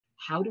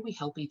how do we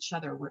help each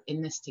other? We're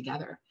in this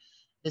together.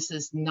 This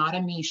is not a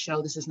me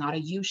show. This is not a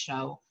you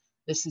show.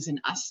 This is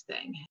an us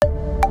thing.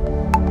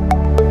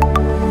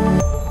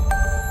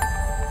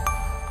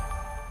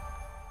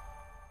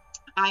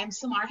 I'm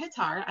Samar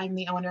Hattar. I'm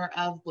the owner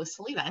of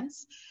Blissful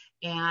Events.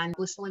 And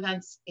Blissful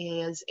Events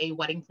is a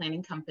wedding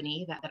planning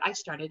company that I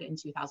started in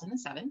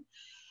 2007.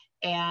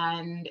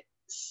 And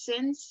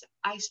since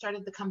I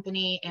started the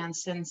company, and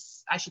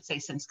since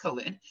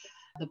COVID,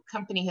 the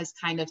company has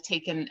kind of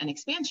taken an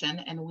expansion,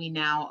 and we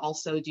now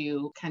also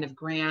do kind of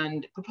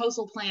grand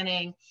proposal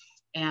planning,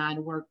 and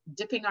we're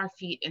dipping our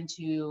feet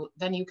into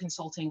venue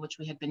consulting, which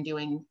we had been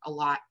doing a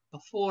lot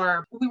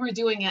before. We were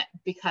doing it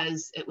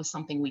because it was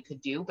something we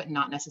could do, but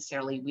not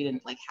necessarily, we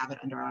didn't like have it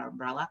under our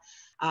umbrella.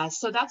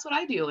 So that's what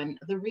I do. And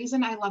the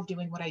reason I love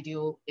doing what I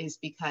do is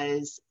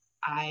because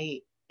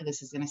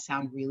this is going to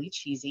sound really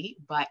cheesy,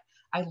 but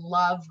I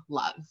love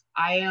love.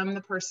 I am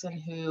the person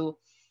who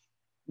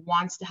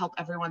wants to help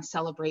everyone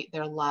celebrate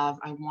their love.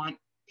 I want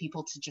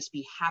people to just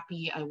be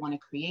happy. I want to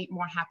create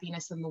more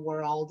happiness in the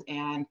world.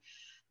 And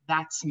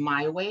that's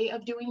my way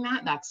of doing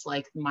that. That's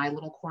like my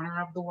little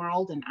corner of the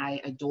world. And I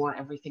adore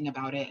everything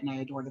about it. And I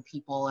adore the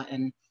people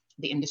and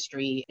the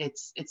industry.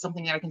 It's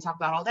something that I can talk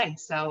about all day.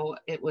 So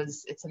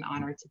it's an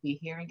honor to be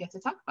here and get to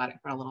talk about it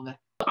for a little bit.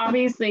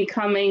 Obviously,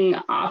 coming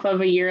off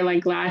of a year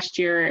like last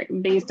year,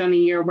 based on the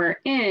year we're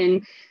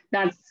in,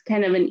 that's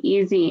kind of an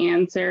easy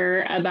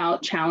answer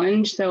about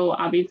challenge. So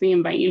obviously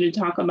invite you to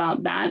talk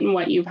about that and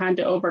what you've had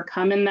to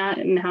overcome in that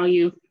and how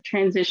you've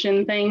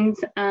transitioned things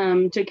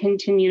to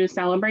continue to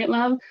celebrate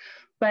love.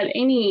 But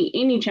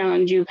any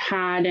challenge you've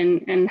had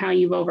and how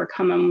you've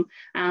overcome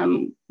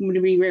them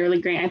would be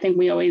really great. I think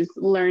we always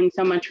learn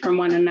so much from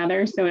one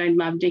another. So I'd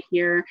love to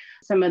hear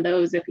some of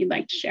those if you'd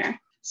like to share.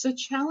 So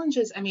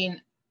challenges, I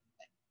mean,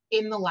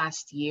 in the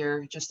last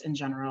year, just in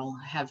general,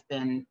 have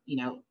been,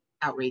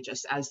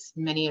 outrageous. As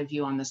many of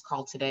you on this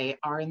call today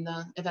are in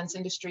the events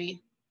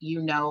industry,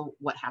 you know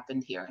what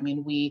happened here. I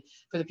mean,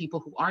 for the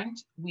people who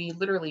aren't, we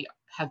literally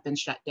have been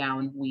shut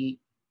down. We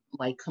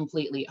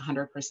completely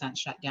 100%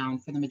 shut down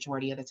for the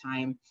majority of the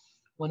time.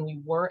 When we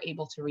were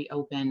able to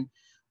reopen,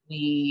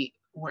 we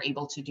were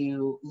able to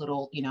do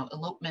little,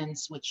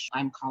 elopements, which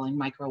I'm calling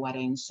micro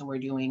weddings. So we're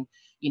doing,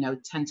 10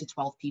 to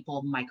 12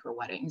 people micro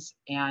weddings.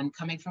 And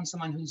coming from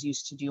someone who's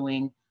used to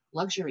doing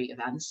luxury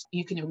events,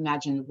 you can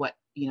imagine what,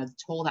 the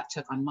toll that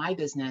took on my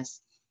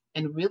business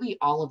and really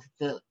all of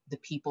the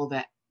people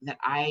that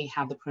I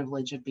have the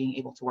privilege of being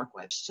able to work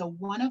with. So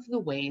one of the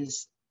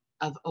ways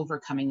of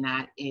overcoming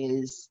that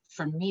is,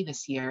 for me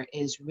this year,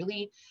 is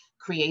really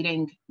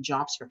creating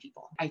jobs for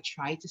people. I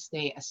tried to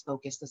stay as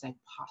focused as I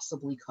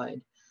possibly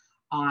could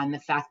on the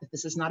fact that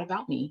this is not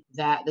about me,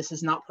 that this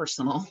is not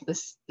personal.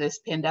 This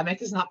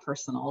pandemic is not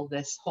personal.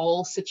 This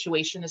whole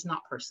situation is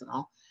not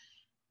personal.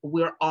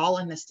 We're all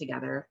in this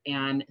together.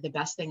 And the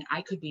best thing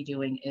I could be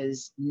doing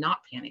is not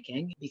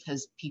panicking,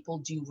 because people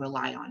do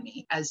rely on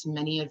me. As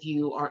many of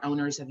you are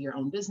owners of your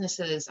own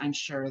businesses, I'm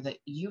sure that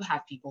you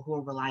have people who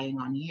are relying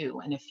on you.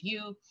 And if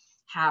you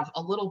have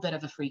a little bit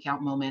of a freak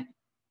out moment,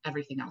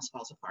 everything else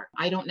falls apart.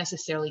 I don't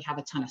necessarily have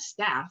a ton of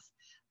staff.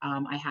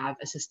 I have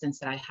assistants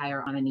that I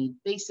hire on a need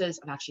basis.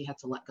 I've actually had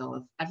to let go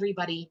of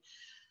everybody.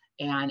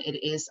 And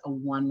it is a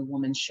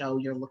one-woman show.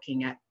 You're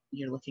looking at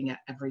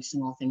every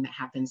single thing that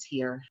happens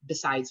here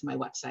besides my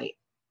website.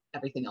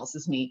 Everything else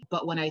is me.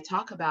 But when I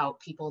talk about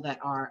people that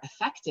are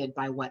affected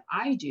by what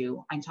I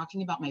do, I'm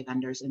talking about my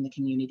vendors in the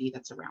community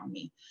that's around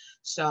me.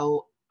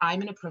 So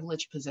I'm in a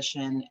privileged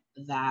position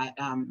that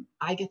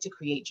I get to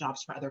create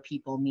jobs for other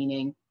people,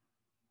 meaning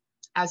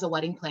as a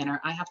wedding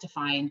planner, I have to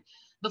find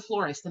the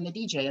florist and the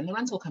DJ and the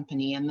rental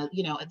company and the,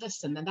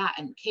 this and the that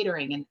and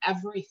catering and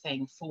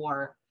everything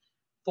for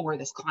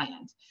this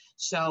client.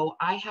 So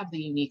I have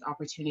the unique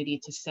opportunity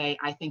to say,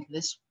 I think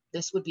this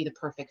would be the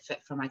perfect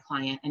fit for my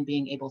client, and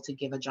being able to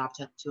give a job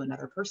to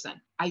another person.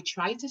 I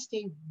tried to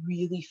stay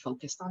really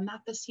focused on that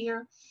this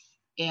year.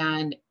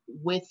 And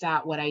with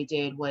that, what I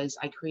did was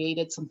I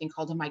created something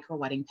called a micro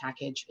wedding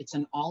package. It's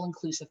an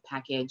all-inclusive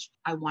package.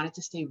 I wanted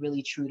to stay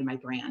really true to my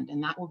brand.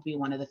 And that would be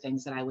one of the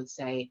things that I would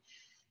say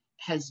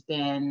has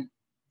been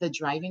the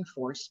driving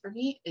force for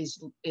me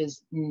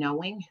is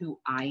knowing who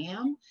I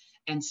am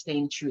and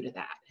staying true to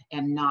that.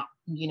 And not,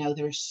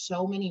 there's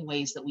so many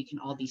ways that we can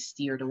all be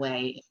steered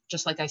away.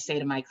 Just like I say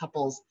to my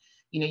couples,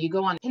 you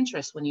go on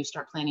Pinterest when you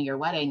start planning your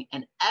wedding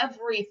and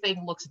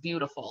everything looks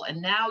beautiful.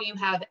 And now you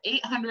have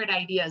 800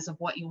 ideas of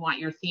what you want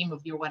your theme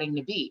of your wedding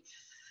to be.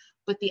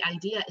 But the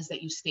idea is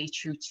that you stay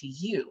true to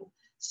you.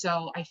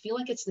 So I feel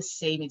like it's the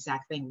same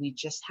exact thing. We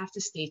just have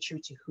to stay true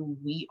to who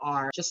we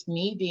are. Just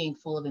me being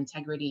full of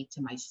integrity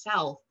to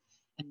myself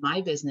and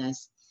my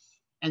business,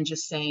 and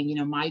just saying,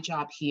 my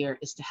job here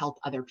is to help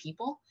other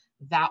people.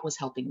 That was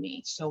helping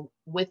me. So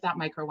with that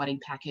micro wedding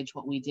package,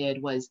 what we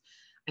did was,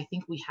 I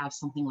think we have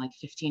something like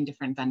 15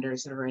 different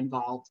vendors that are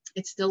involved.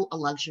 It's still a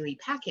luxury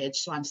package,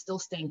 so I'm still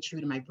staying true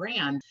to my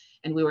brand.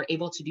 And we were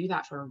able to do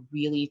that for a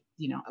really,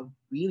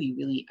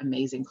 really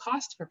amazing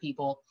cost for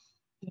people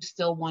who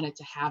still wanted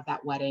to have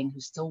that wedding, who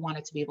still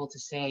wanted to be able to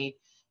say,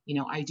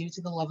 I do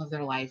to the love of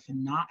their life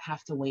and not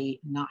have to wait,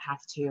 not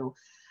have to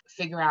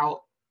figure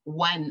out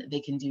when they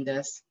can do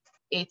this.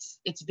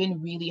 It's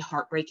been really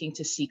heartbreaking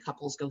to see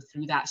couples go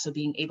through that. So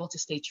being able to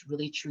stay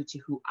really true to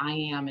who I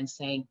am and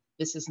saying,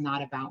 this is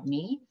not about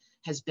me,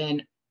 has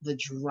been the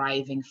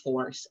driving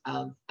force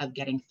of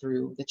getting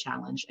through the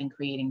challenge and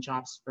creating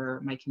jobs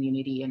for my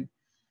community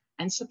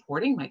and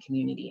supporting my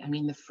community. I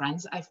mean, the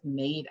friends I've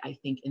made, I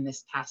think in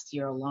this past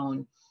year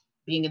alone,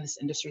 being in this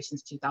industry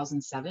since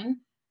 2007,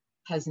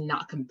 has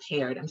not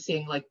compared. I'm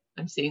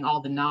seeing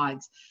all the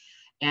nods.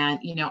 And,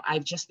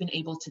 I've just been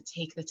able to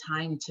take the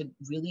time to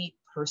really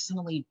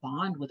personally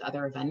bond with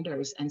other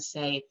vendors and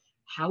say,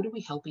 how do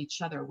we help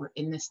each other? We're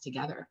in this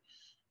together.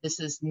 This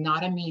is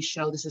not a me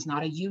show. This is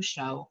not a you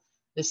show.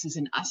 This is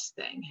an us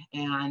thing.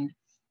 And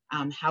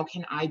how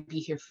can I be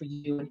here for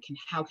you? And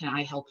how can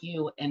I help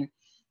you? And,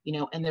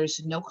 and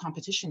there's no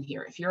competition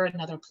here. If you're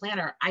another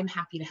planner, I'm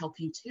happy to help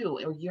you too,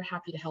 or you're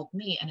happy to help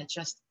me. And it's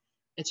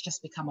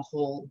just become a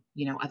whole,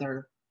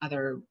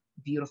 other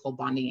beautiful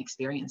bonding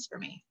experience for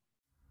me.